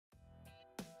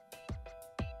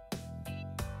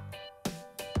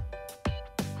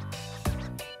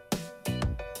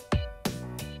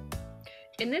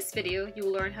In this video, you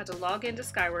will learn how to log into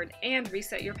Skyward and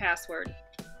reset your password.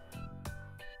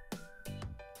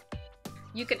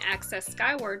 You can access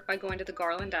Skyward by going to the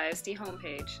Garland ISD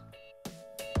homepage.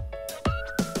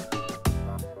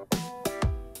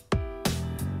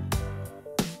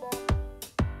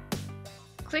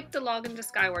 Click the Login to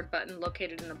Skyward button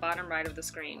located in the bottom right of the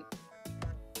screen.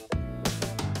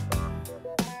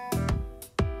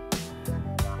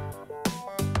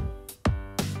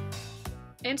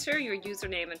 Enter your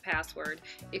username and password.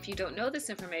 If you don't know this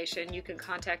information, you can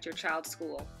contact your child's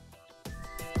school.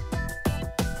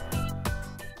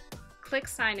 Click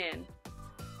Sign In.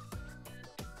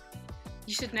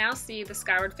 You should now see the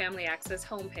Skyward Family Access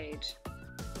homepage.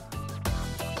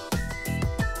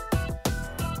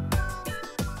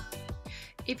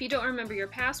 If you don't remember your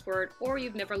password or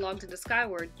you've never logged into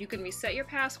Skyward, you can reset your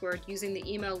password using the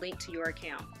email linked to your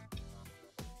account.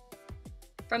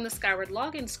 From the Skyward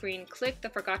login screen, click the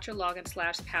Forgot Your Login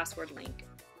 / password link.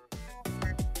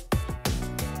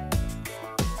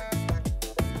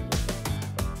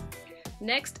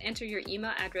 Next, enter your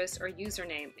email address or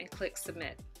username and click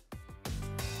Submit.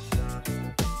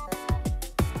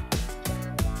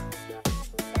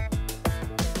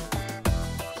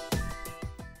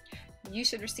 You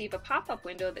should receive a pop-up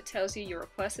window that tells you your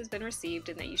request has been received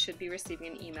and that you should be receiving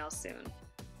an email soon.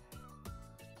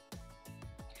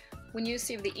 When you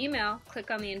receive the email,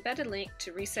 click on the embedded link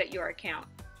to reset your account.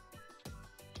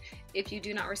 If you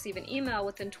do not receive an email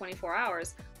within 24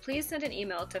 hours, please send an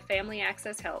email to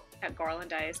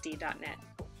familyaccesshelp@garlandisd.net.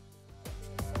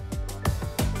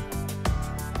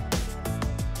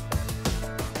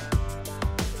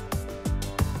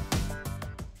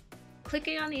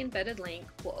 Clicking on the embedded link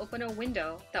will open a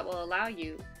window that will allow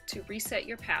you to reset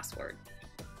your password.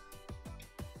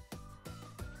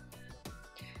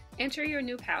 Enter your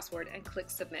new password and click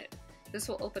Submit. This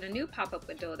will open a new pop-up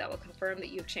window that will confirm that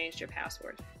you've changed your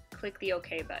password. Click the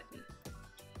OK button.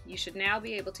 You should now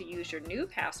be able to use your new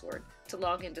password to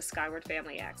log into Skyward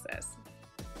Family Access.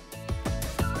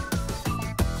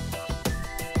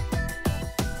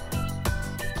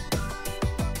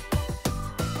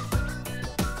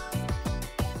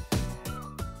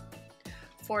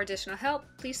 For additional help,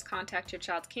 please contact your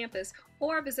child's campus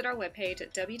or visit our webpage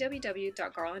at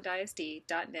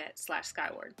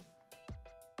www.garlandisd.net/skyward.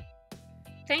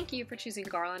 Thank you for choosing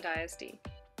Garland ISD.